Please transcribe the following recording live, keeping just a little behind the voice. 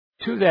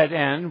to that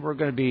end, we're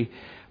going to be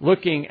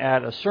looking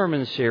at a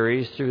sermon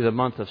series through the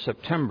month of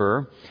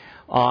September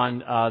on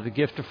the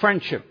gift of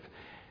friendship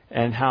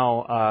and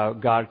how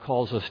God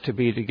calls us to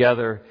be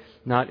together,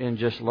 not in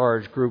just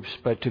large groups,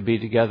 but to be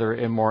together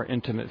in more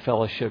intimate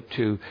fellowship,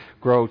 to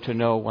grow to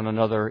know one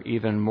another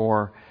even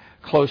more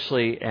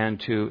closely and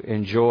to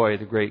enjoy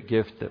the great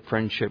gift that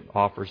friendship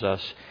offers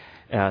us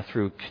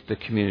through the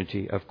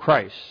community of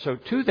Christ. So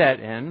to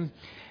that end,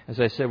 as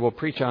I said, we'll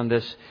preach on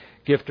this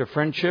gift of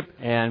friendship,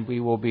 and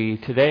we will be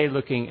today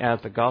looking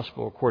at the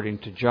Gospel according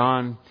to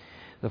John,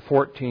 the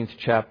 14th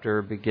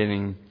chapter,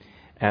 beginning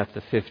at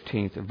the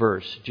 15th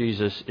verse.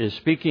 Jesus is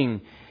speaking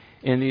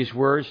in these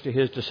words to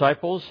his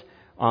disciples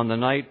on the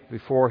night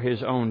before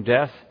his own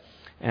death,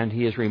 and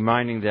he is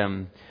reminding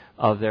them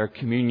of their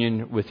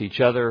communion with each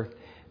other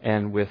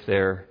and with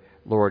their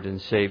Lord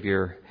and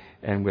Savior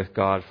and with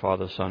God,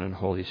 Father, Son, and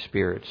Holy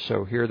Spirit.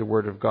 So hear the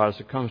word of God as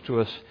it comes to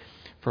us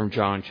from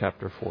John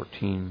chapter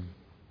 14.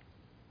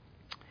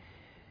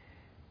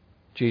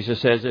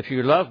 Jesus says, "If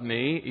you love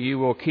me, you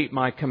will keep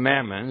my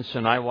commandments,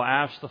 and I will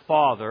ask the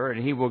Father,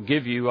 and he will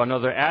give you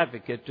another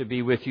advocate to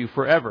be with you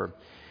forever.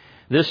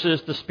 This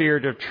is the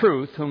Spirit of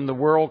truth, whom the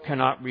world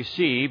cannot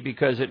receive,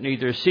 because it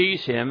neither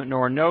sees him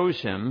nor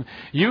knows him.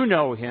 You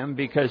know him,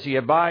 because he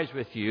abides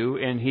with you,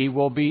 and he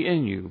will be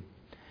in you.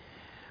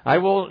 I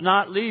will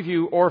not leave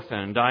you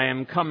orphaned. I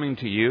am coming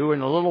to you.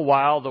 In a little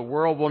while the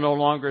world will no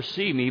longer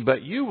see me,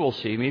 but you will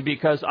see me,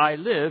 because I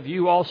live,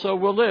 you also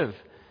will live.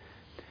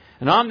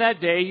 And on that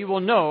day you will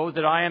know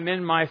that I am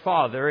in my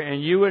Father,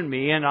 and you in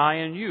me, and I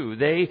in you.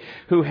 They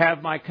who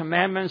have my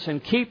commandments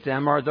and keep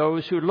them are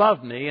those who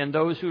love me, and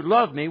those who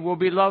love me will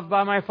be loved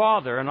by my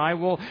Father, and I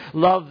will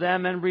love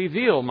them and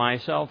reveal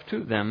myself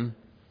to them."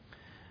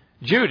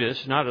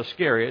 Judas, not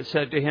Iscariot,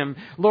 said to him,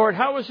 "Lord,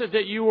 how is it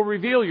that you will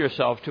reveal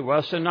yourself to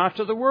us and not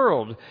to the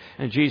world?"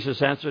 And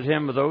Jesus answered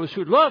him, "Those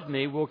who love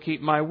me will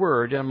keep my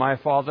word, and my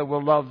Father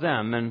will love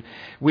them, and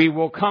we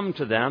will come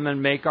to them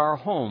and make our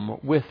home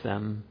with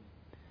them.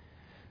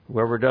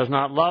 Whoever does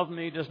not love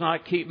me does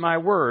not keep my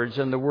words,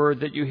 and the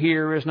word that you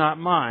hear is not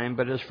mine,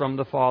 but is from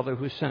the Father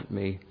who sent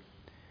me.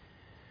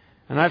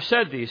 And I've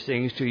said these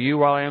things to you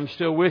while I am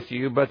still with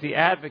you, but the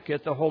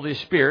Advocate, the Holy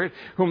Spirit,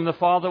 whom the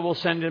Father will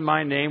send in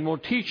my name, will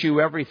teach you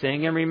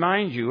everything and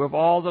remind you of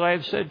all that I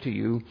have said to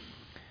you.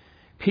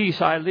 Peace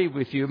I leave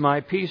with you,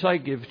 my peace I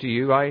give to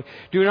you. I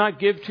do not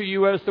give to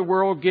you as the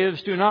world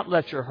gives. Do not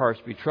let your hearts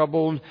be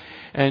troubled,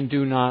 and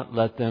do not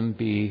let them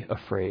be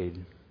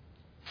afraid.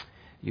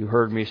 You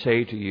heard me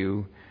say to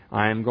you,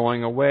 I am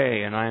going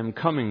away, and I am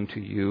coming to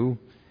you.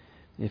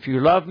 If you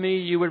love me,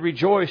 you would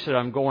rejoice that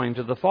I'm going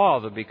to the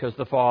Father, because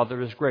the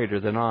Father is greater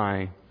than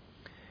I.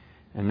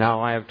 And now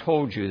I have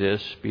told you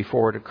this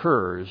before it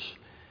occurs,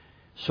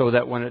 so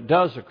that when it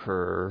does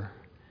occur,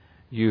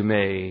 you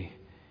may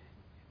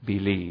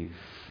believe."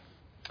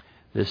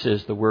 This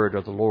is the word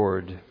of the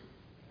Lord.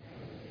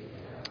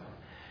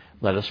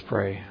 Let us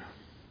pray.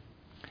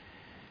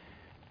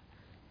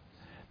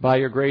 By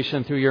your grace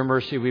and through your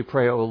mercy, we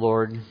pray, O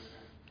Lord,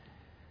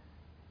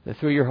 that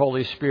through your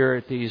Holy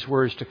Spirit, these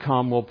words to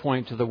come will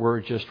point to the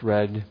word just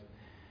read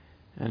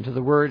and to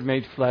the word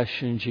made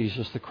flesh in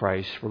Jesus the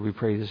Christ, for we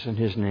pray this in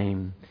his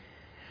name.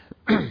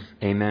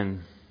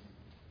 Amen.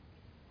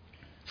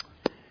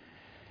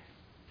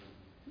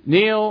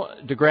 Neil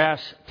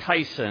deGrasse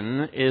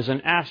Tyson is an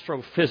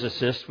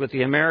astrophysicist with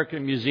the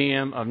American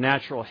Museum of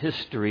Natural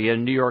History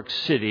in New York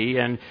City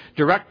and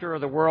director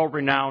of the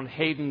world-renowned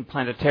Hayden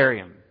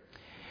Planetarium.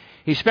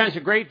 He spends a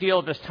great deal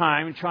of his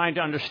time trying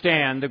to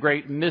understand the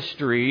great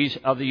mysteries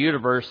of the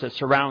universe that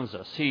surrounds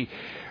us. He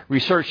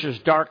researches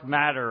dark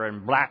matter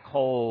and black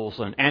holes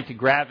and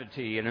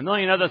anti-gravity and a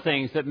million other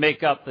things that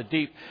make up the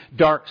deep,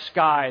 dark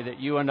sky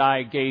that you and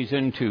I gaze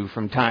into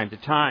from time to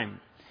time.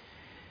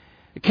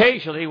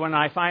 Occasionally, when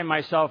I find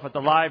myself at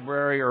the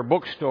library or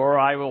bookstore,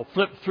 I will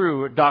flip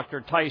through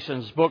Dr.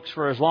 Tyson's books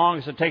for as long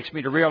as it takes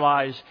me to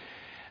realize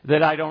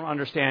that I don't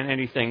understand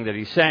anything that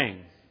he's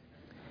saying.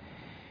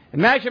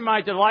 Imagine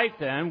my delight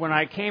then when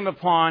I came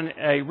upon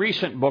a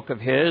recent book of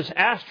his,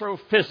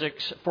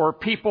 Astrophysics for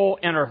People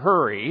in a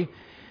Hurry,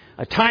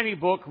 a tiny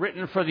book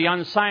written for the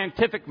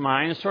unscientific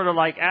mind, sort of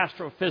like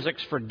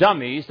Astrophysics for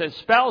Dummies, that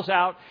spells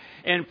out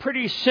in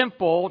pretty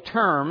simple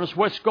terms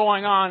what's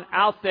going on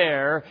out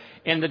there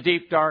in the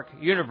deep, dark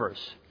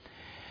universe.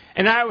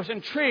 And I was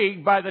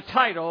intrigued by the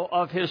title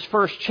of his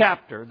first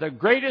chapter, The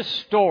Greatest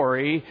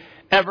Story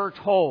Ever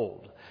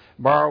Told.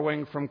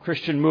 Borrowing from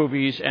Christian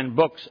movies and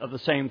books of the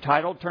same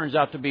title. Turns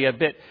out to be a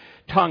bit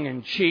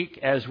tongue-in-cheek,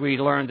 as we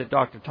learned that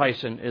Dr.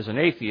 Tyson is an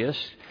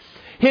atheist.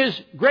 His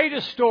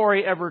greatest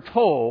story ever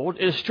told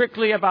is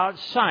strictly about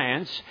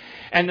science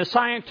and the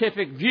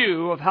scientific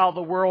view of how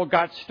the world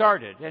got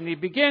started. And he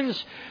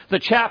begins the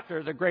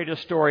chapter, The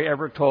Greatest Story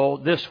Ever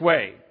Told, this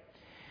way.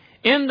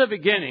 In the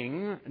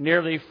beginning,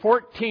 nearly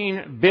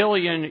 14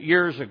 billion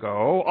years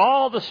ago,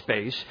 all the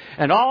space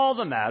and all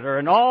the matter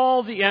and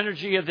all the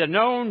energy of the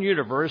known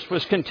universe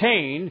was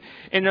contained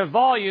in a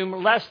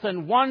volume less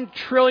than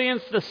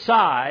 1/trillionth the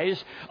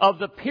size of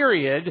the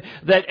period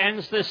that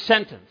ends this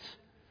sentence.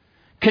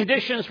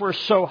 Conditions were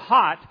so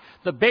hot,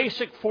 the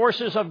basic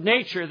forces of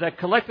nature that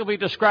collectively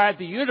describe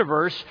the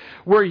universe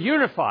were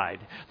unified.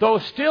 Though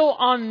still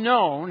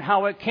unknown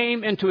how it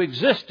came into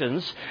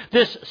existence,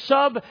 this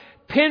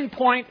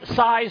sub-pinpoint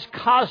size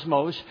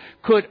cosmos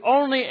could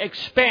only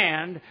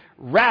expand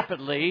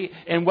rapidly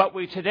in what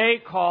we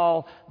today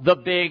call the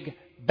Big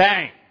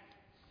Bang.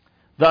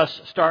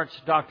 Thus starts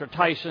Dr.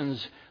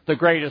 Tyson's The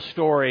Greatest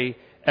Story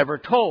Ever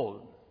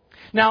Told.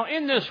 Now,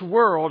 in this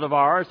world of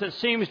ours that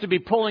seems to be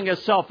pulling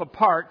itself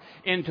apart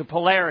into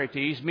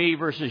polarities, me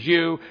versus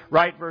you,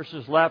 right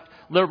versus left,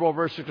 liberal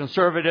versus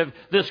conservative,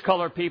 this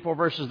color people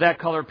versus that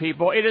color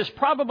people, it is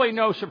probably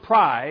no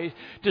surprise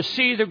to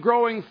see the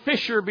growing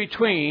fissure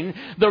between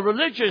the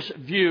religious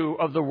view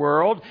of the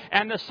world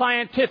and the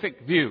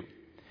scientific view.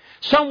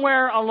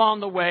 Somewhere along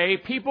the way,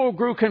 people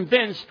grew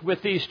convinced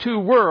with these two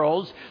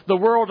worlds, the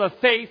world of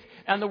faith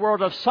and the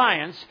world of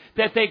science,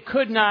 that they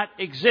could not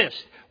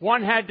exist.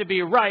 One had to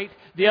be right,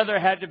 the other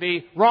had to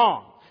be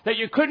wrong. That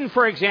you couldn't,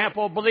 for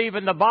example, believe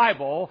in the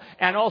Bible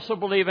and also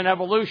believe in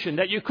evolution.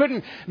 That you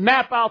couldn't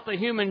map out the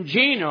human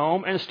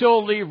genome and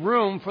still leave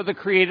room for the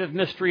creative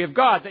mystery of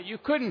God. That you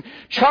couldn't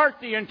chart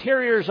the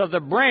interiors of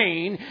the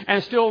brain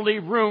and still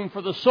leave room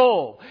for the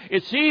soul.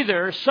 It's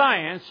either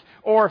science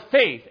or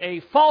faith,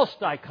 a false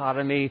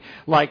dichotomy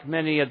like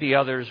many of the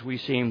others we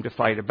seem to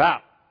fight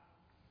about.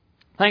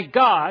 Thank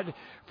God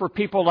for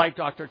people like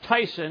Dr.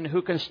 Tyson,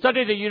 who can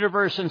study the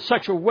universe in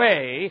such a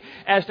way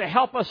as to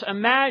help us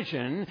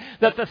imagine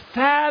that the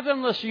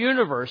fathomless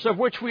universe of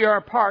which we are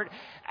a part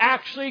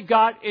actually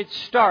got its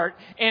start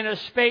in a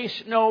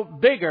space no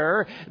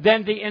bigger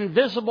than the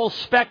invisible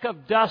speck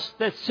of dust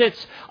that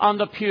sits on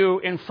the pew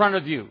in front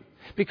of you.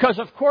 Because,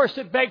 of course,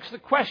 it begs the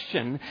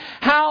question,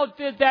 how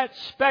did that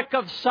speck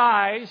of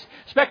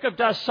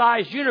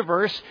dust-sized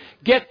universe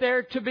get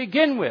there to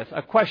begin with?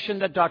 A question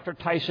that Dr.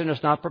 Tyson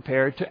is not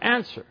prepared to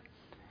answer.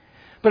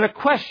 But a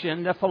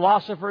question that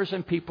philosophers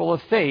and people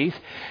of faith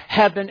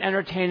have been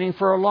entertaining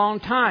for a long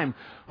time.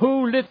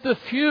 Who lit the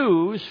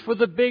fuse for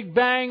the Big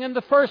Bang in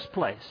the first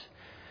place?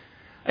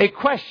 A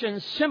question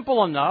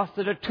simple enough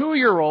that a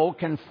 2-year-old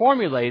can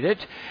formulate it,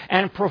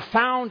 and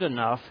profound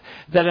enough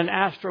that an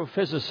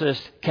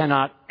astrophysicist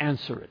cannot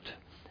answer it.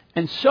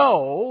 And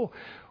so,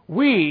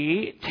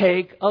 we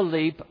take a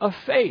leap of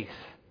faith.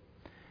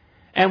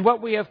 And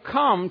what we have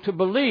come to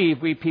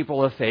believe, we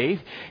people of faith,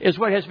 is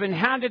what has been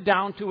handed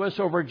down to us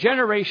over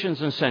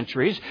generations and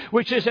centuries,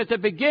 which is at the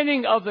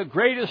beginning of the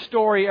greatest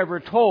story ever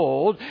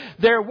told,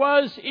 there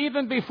was,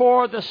 even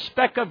before the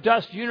speck of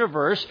dust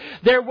universe,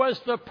 there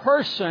was the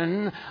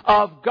person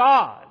of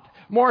God.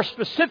 More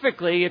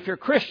specifically, if you're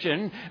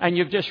Christian and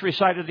you've just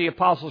recited the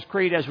Apostles'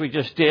 Creed as we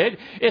just did,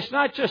 it's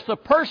not just the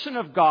person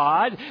of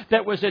God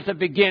that was at the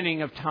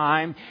beginning of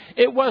time.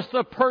 It was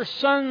the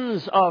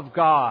persons of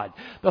God.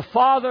 The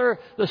Father,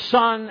 the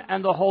Son,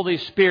 and the Holy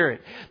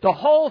Spirit. The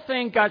whole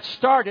thing got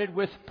started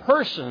with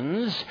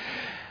persons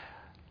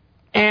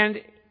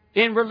and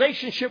in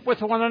relationship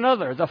with one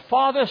another, the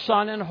Father,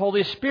 Son, and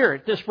Holy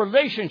Spirit. This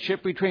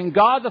relationship between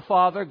God the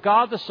Father,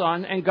 God the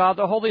Son, and God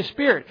the Holy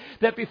Spirit.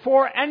 That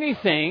before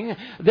anything,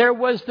 there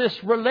was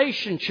this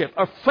relationship,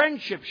 a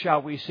friendship,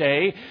 shall we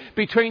say,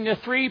 between the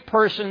three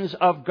persons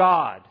of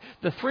God.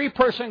 The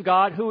three-person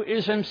God who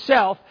is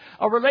himself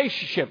a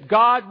relationship.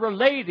 God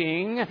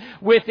relating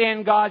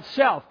within God's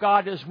self.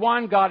 God is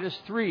one, God is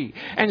three.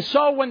 And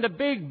so when the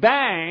Big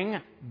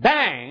Bang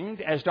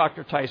banged, as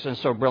Dr. Tyson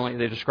so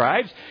brilliantly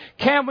describes,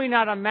 can we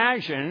not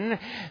imagine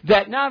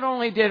that not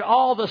only did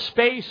all the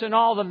space and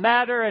all the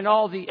matter and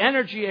all the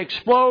energy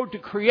explode to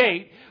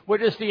create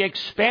what is the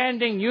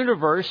expanding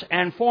universe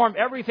and form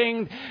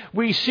everything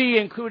we see,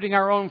 including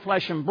our own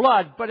flesh and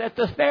blood, but at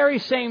the very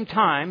same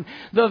time,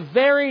 the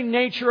very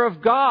nature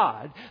of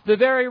God, the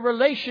very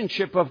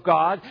relationship of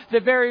God, the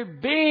very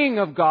being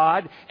of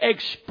God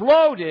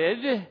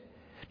exploded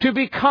to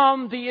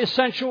become the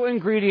essential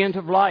ingredient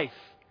of life.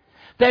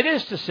 That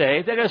is to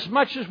say, that as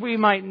much as we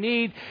might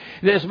need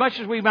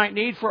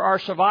for our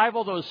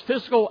survival, those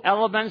physical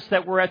elements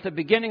that were at the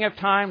beginning of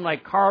time,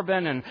 like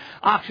carbon and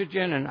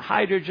oxygen and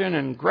hydrogen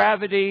and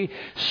gravity,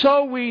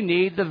 so we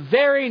need the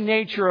very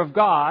nature of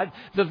God,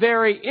 the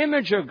very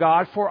image of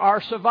God for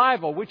our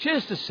survival, which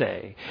is to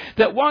say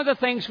that one of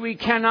the things we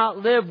cannot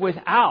live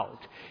without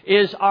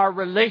is our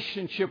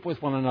relationship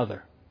with one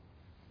another.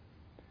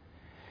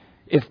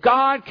 If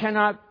God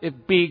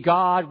cannot be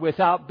God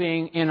without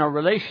being in a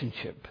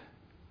relationship,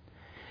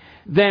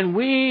 then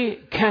we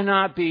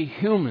cannot be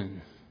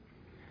human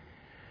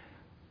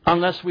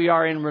unless we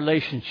are in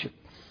relationship.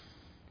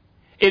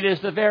 It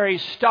is the very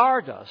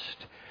stardust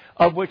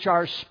of which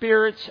our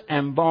spirits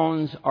and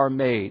bones are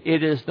made.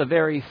 It is the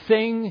very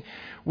thing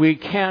we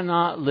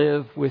cannot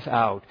live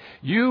without.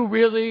 You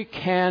really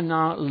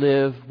cannot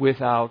live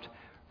without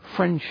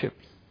friendship.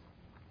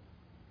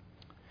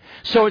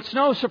 So it's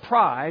no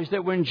surprise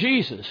that when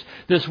Jesus,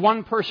 this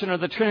one person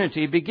of the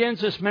Trinity, begins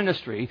this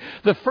ministry,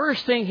 the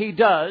first thing he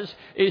does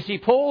is he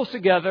pulls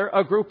together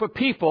a group of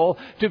people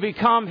to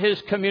become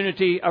his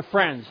community of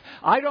friends.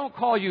 I don't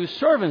call you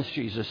servants,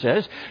 Jesus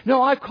says.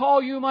 No, I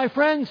call you my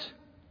friends.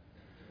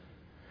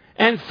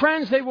 And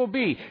friends they will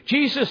be.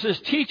 Jesus is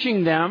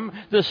teaching them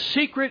the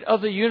secret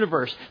of the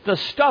universe, the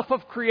stuff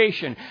of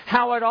creation,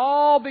 how it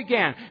all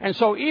began. And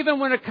so even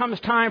when it comes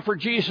time for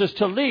Jesus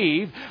to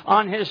leave,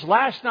 on his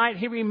last night,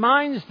 he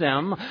reminds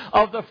them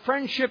of the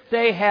friendship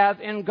they have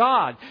in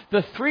God.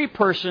 The three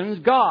persons,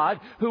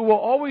 God, who will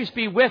always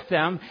be with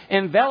them,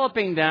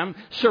 enveloping them,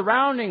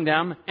 surrounding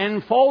them,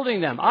 enfolding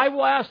them. I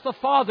will ask the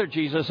Father,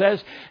 Jesus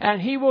says, and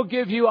he will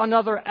give you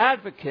another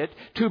advocate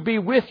to be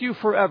with you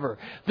forever.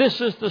 This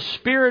is the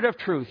Spirit of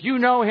truth. You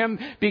know him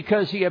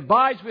because he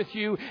abides with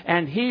you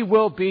and he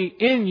will be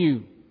in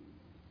you.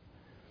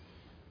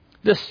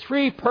 This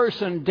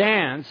three-person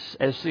dance,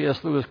 as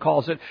C.S. Lewis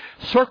calls it,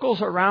 circles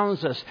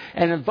around us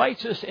and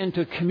invites us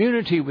into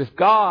community with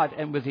God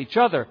and with each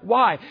other.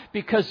 Why?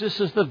 Because this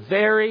is the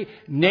very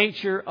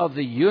nature of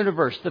the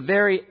universe, the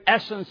very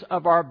essence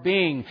of our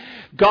being.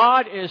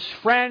 God is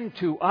friend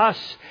to us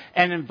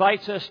and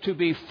invites us to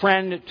be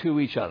friend to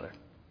each other.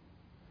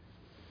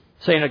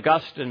 St.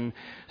 Augustine,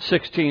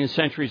 16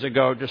 centuries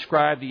ago,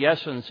 described the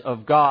essence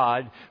of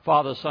God,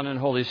 Father, Son, and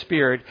Holy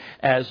Spirit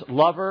as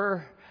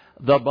lover,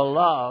 the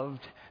beloved,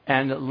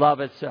 and love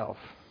itself.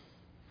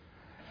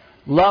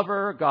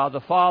 Lover, God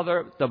the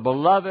Father, the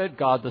beloved,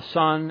 God the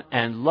Son,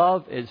 and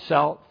love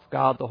itself,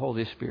 God the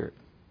Holy Spirit.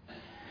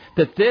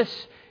 That this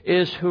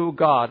is who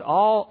God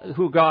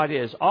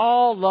is.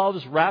 All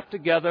loves wrapped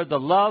together, the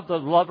love, the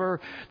lover,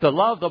 the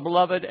love, the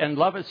beloved, and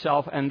love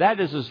itself. And that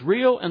is as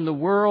real in the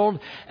world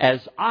as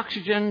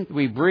oxygen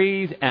we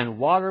breathe and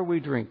water we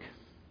drink.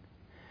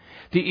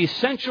 The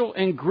essential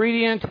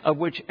ingredient of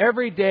which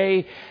every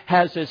day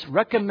has its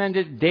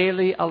recommended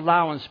daily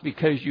allowance,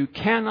 because you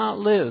cannot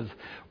live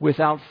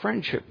without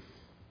friendship.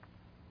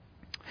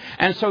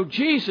 And so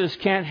Jesus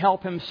can't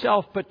help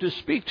himself but to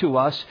speak to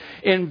us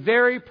in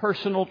very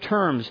personal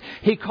terms.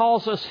 He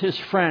calls us his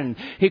friend.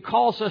 He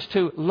calls us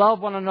to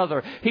love one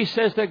another. He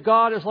says that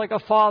God is like a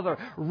father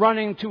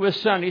running to his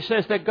son. He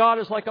says that God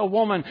is like a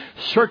woman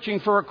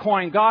searching for a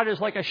coin. God is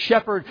like a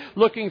shepherd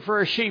looking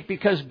for a sheep,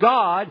 because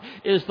God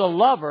is the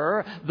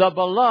lover, the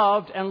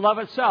beloved, and love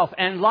itself.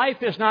 And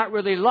life is not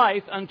really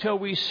life until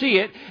we see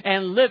it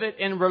and live it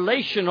in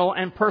relational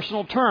and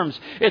personal terms.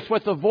 It's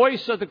what the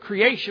voice of the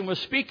creation was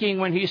speaking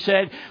when he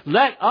said,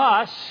 let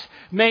us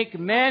make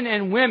men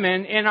and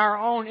women in our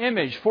own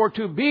image. For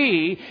to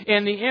be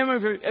in the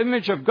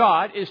image of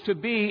God is to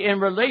be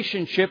in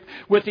relationship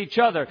with each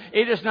other.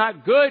 It is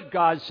not good,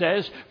 God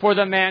says, for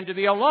the man to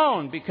be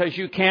alone, because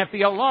you can't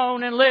be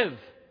alone and live.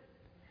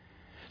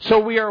 So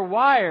we are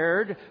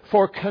wired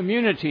for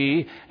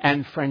community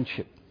and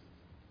friendship.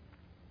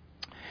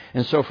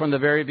 And so from the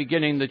very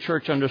beginning, the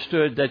church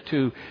understood that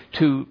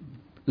to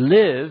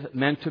live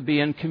meant to be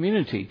in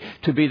community.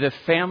 To be the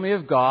family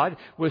of God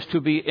was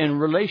to be in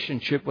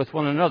relationship with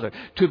one another.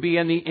 To be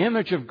in the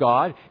image of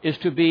God is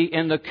to be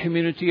in the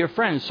community of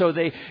friends. So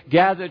they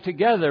gathered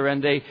together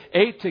and they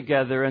ate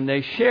together and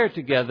they shared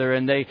together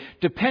and they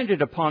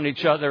depended upon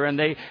each other and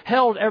they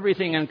held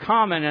everything in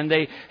common and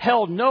they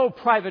held no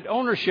private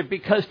ownership,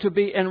 because to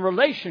be in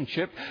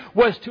relationship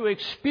was to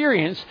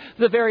experience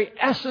the very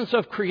essence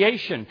of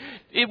creation.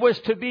 It was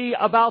to be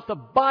about the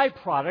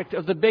byproduct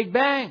of the Big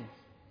Bang.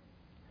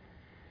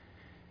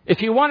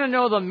 If you want to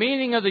know the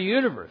meaning of the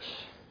universe,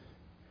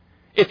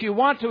 if you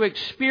want to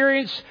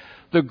experience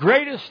the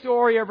greatest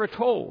story ever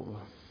told,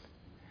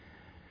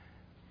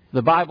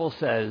 the Bible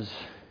says,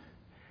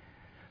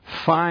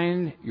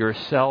 find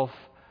yourself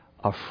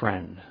a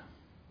friend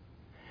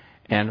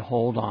and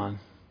hold on.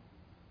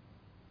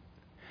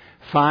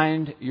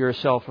 Find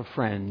yourself a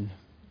friend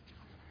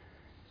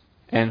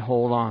and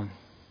hold on.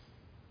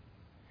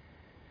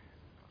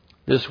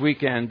 This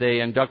weekend, they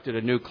inducted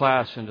a new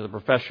class into the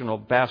Professional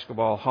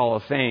Basketball Hall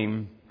of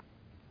Fame.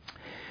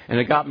 And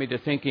it got me to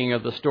thinking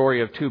of the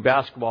story of two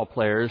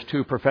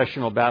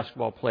professional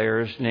basketball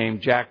players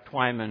named Jack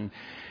Twyman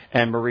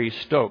and Maurice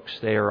Stokes.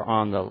 They are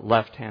on the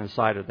left-hand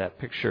side of that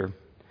picture.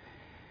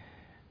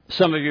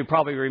 Some of you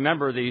probably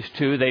remember these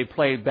two. They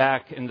played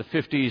back in the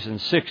 50s and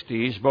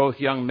 60s, both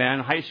young men,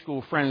 high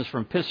school friends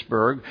from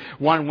Pittsburgh.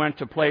 One went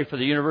to play for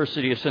the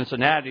University of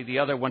Cincinnati. The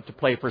other went to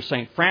play for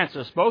St.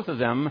 Francis. Both of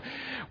them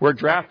were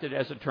drafted,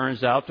 as it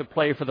turns out, to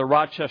play for the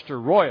Rochester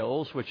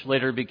Royals, which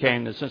later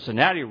became the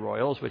Cincinnati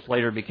Royals, which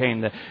later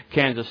became the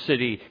Kansas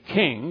City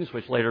Kings,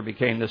 which later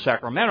became the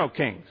Sacramento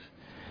Kings.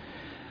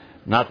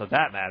 Not that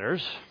that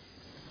matters.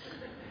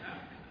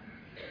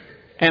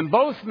 And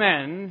both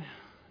men,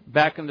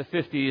 back in the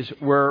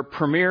 50s, were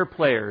premier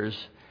players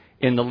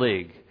in the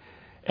league.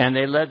 And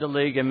they led the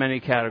league in many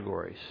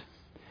categories.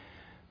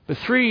 But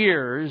 3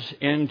 years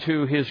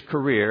into his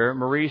career,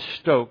 Maurice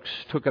Stokes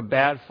took a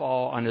bad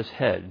fall on his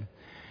head.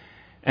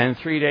 And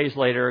 3 days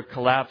later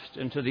collapsed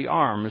into the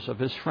arms of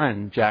his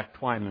friend, Jack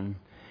Twyman,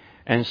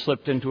 and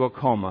slipped into a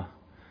coma,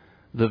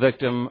 the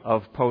victim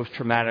of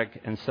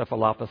post-traumatic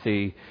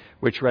encephalopathy,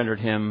 which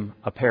rendered him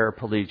a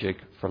paraplegic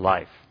for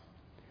life.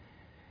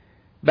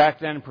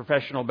 Back then,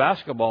 professional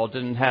basketball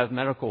didn't have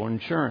medical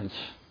insurance,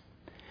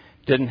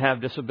 didn't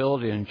have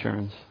disability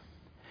insurance.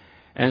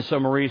 And so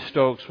Maurice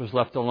Stokes was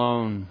left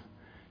alone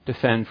to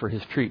fend for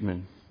his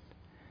treatment.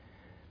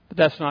 But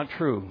that's not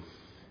true,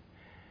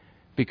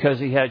 because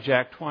he had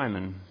Jack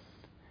Twyman,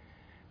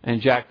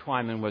 and Jack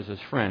Twyman was his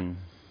friend,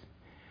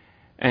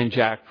 and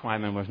Jack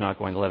Twyman was not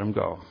going to let him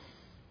go.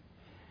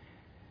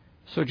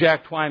 So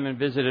Jack Twyman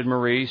visited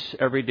Maurice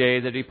every day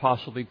that he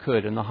possibly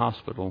could in the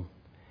hospital.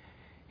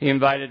 He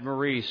invited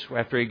Maurice,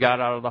 after he got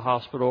out of the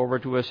hospital, over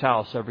to his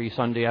house every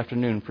Sunday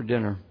afternoon for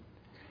dinner.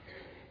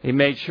 He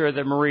made sure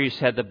that Maurice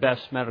had the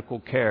best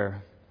medical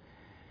care.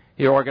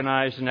 He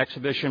organized an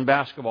exhibition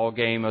basketball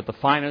game of the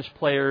finest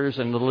players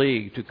in the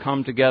league to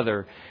come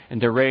together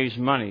and to raise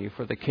money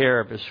for the care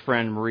of his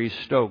friend Maurice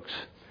Stokes.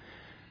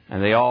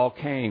 And they all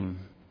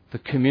came, the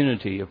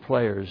community of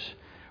players.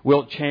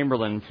 Wilt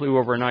Chamberlain flew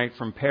overnight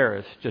from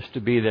Paris just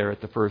to be there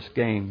at the first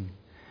game.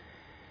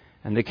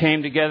 And they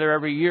came together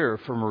every year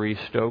for Maurice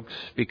Stokes,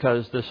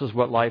 because this is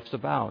what life's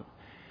about.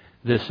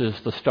 This is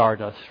the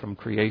stardust from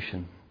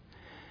creation.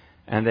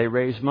 And they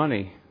raised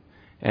money,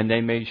 and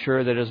they made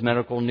sure that his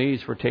medical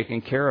needs were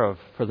taken care of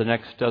for the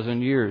next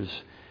dozen years,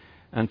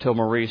 until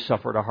Maurice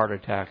suffered a heart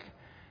attack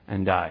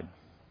and died.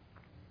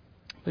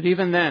 But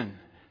even then,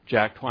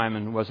 Jack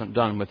Twyman wasn't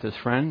done with his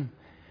friend,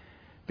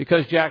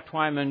 because Jack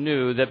Twyman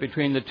knew that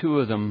between the two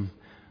of them,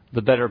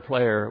 the better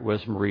player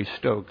was Maurice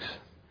Stokes.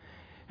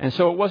 And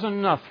so it wasn't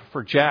enough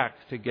for Jack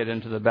to get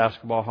into the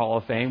Basketball Hall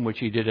of Fame, which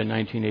he did in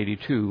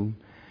 1982.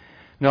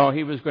 No,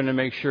 he was going to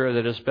make sure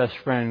that his best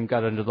friend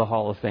got into the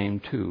Hall of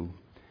Fame too.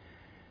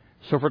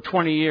 So for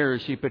 20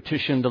 years, he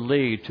petitioned the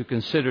league to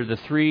consider the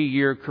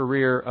 3-year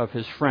career of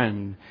his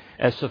friend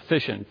as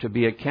sufficient to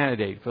be a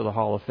candidate for the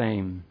Hall of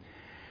Fame.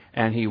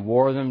 And he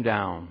wore them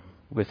down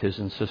with his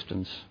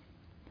insistence.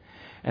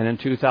 And in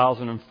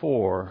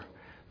 2004,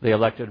 they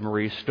elected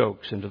Maurice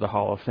Stokes into the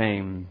Hall of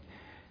Fame.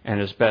 And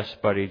his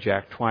best buddy,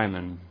 Jack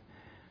Twyman,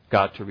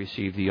 got to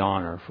receive the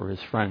honor for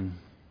his friend.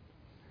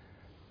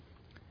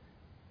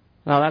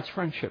 Now that's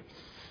friendship.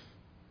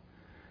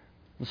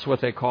 That's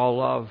what they call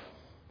love.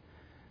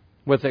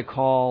 What they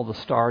call the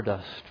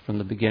stardust from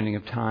the beginning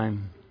of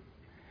time.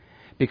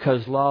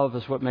 Because love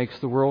is what makes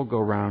the world go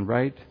round,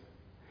 right?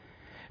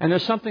 And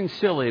there's something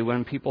silly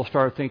when people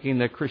start thinking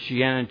that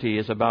Christianity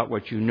is about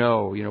what you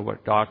know,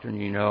 what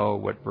doctrine you know,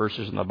 what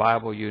verses in the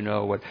Bible you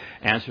know, what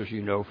answers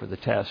you know for the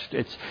test.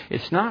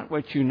 It's not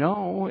what you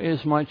know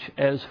as much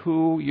as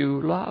who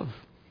you love.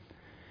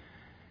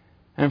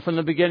 And from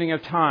the beginning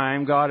of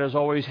time, God has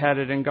always had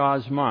it in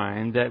God's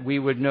mind that we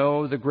would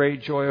know the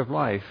great joy of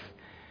life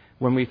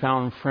when we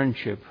found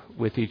friendship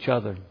with each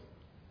other.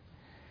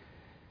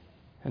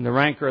 And the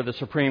rancor of the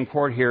Supreme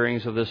Court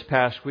hearings of this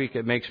past week,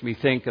 it makes me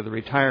think of the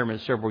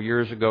retirement several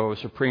years ago of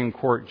Supreme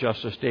Court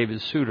Justice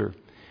David Souter,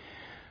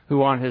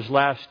 who on his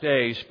last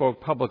day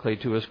spoke publicly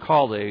to his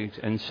colleagues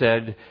and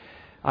said,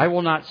 "I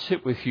will not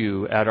sit with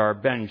you at our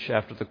bench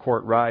after the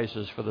court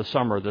rises for the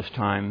summer this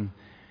time,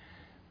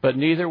 but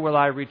neither will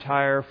I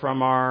retire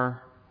from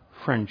our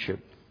friendship,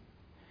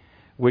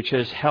 which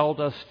has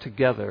held us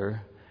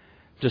together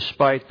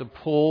despite the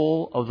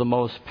pull of the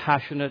most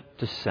passionate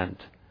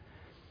dissent.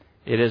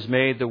 It has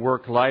made the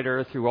work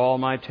lighter through all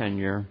my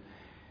tenure,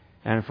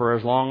 and for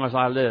as long as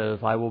I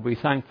live, I will be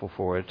thankful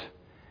for it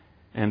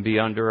and be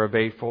under a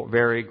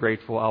very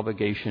grateful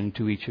obligation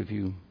to each of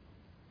you."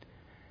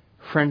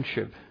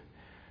 Friendship,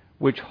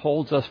 which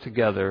holds us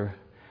together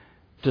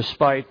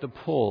despite the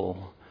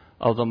pull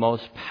of the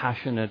most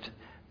passionate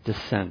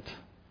dissent.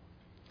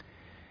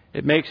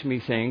 It makes me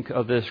think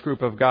of this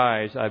group of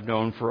guys I've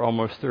known for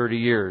almost 30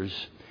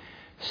 years.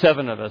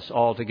 7 of us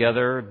all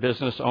together,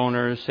 business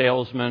owners,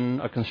 salesmen,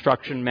 a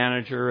construction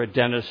manager, a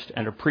dentist,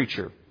 and a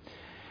preacher.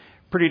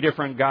 Pretty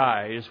different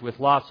guys with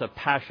lots of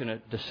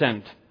passionate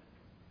dissent.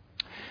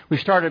 We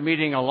started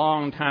meeting a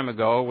long time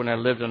ago when I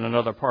lived in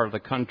another part of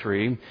the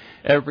country,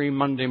 every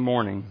Monday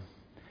morning.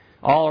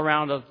 All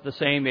around of the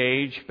same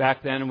age.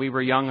 Back then we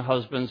were young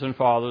husbands and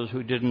fathers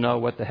who didn't know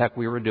what the heck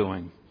we were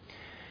doing.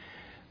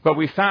 But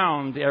we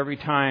found every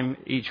time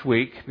each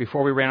week,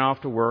 before we ran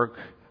off to work,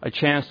 a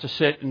chance to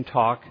sit and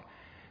talk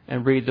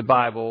and read the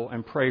Bible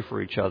and pray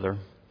for each other,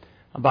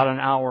 about an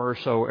hour or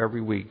so every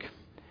week.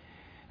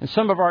 And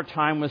some of our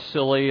time was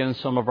silly and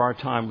some of our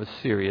time was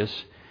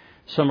serious.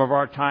 Some of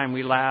our time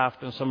we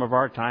laughed and some of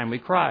our time we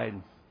cried.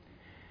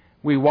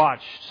 We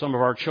watched some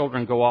of our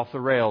children go off the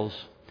rails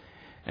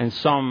and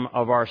some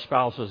of our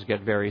spouses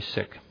get very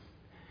sick.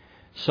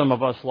 Some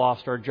of us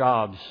lost our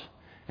jobs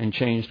and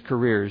changed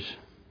careers.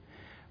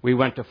 We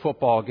went to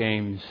football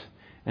games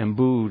and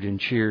booed and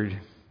cheered.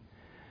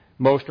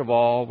 Most of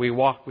all, we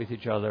walked with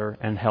each other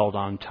and held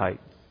on tight.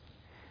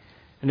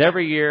 And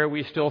every year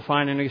we still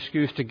find an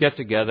excuse to get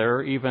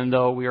together, even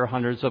though we are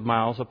hundreds of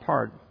miles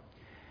apart,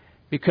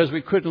 because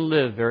we couldn't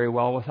live very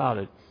well without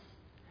it.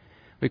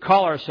 We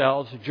call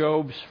ourselves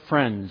Job's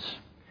friends,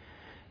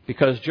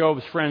 because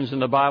Job's friends in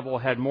the Bible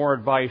had more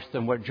advice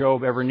than what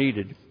Job ever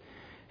needed.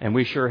 And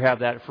we sure have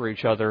that for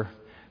each other,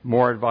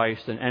 more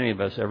advice than any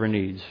of us ever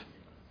needs.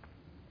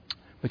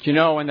 But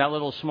in that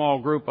little small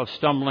group of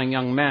stumbling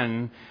young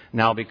men,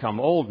 now become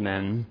old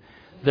men,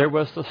 there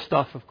was the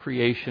stuff of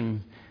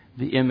creation,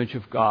 the image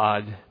of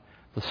God,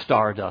 the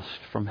stardust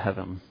from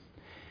heaven.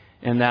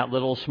 in that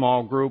little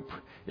small group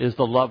is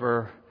the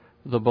lover,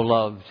 the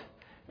beloved,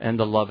 and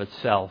the love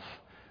itself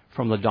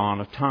from the dawn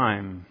of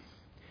time.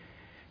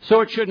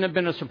 So it shouldn't have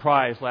been a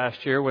surprise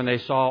last year when they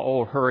saw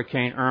old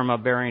Hurricane Irma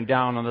bearing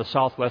down on the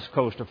southwest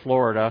coast of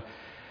Florida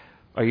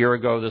a year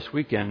ago this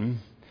weekend,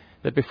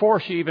 that before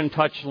she even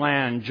touched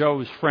land,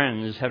 Joe's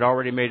friends had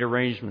already made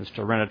arrangements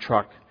to rent a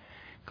truck,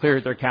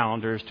 cleared their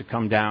calendars to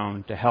come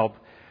down to help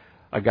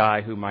a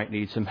guy who might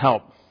need some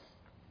help.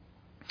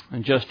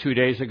 And just 2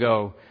 days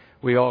ago,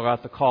 we all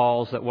got the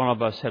calls that one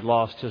of us had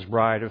lost his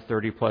bride of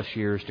 30 plus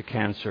years to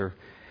cancer,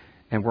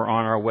 and we're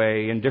on our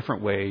way in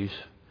different ways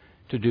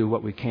to do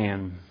what we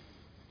can.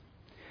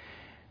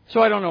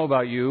 So I don't know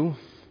about you,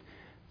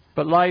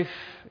 but life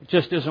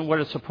just isn't what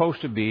it's supposed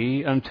to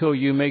be until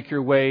you make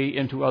your way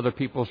into other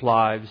people's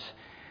lives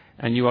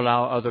and you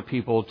allow other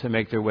people to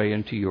make their way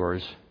into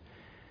yours.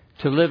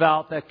 To live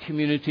out that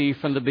community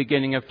from the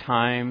beginning of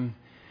time,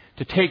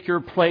 to take your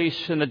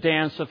place in the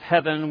dance of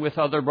heaven with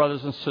other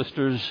brothers and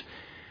sisters,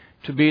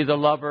 to be the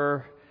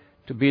lover,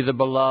 to be the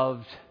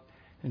beloved,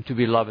 and to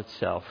be love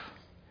itself.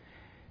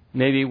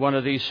 Maybe one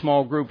of these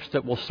small groups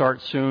that will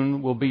start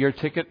soon will be your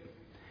ticket.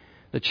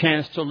 The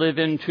chance to live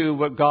into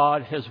what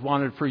God has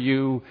wanted for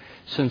you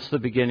since the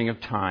beginning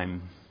of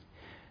time.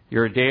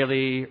 Your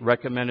daily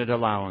recommended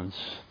allowance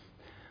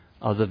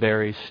of the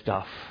very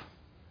stuff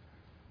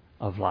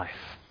of life.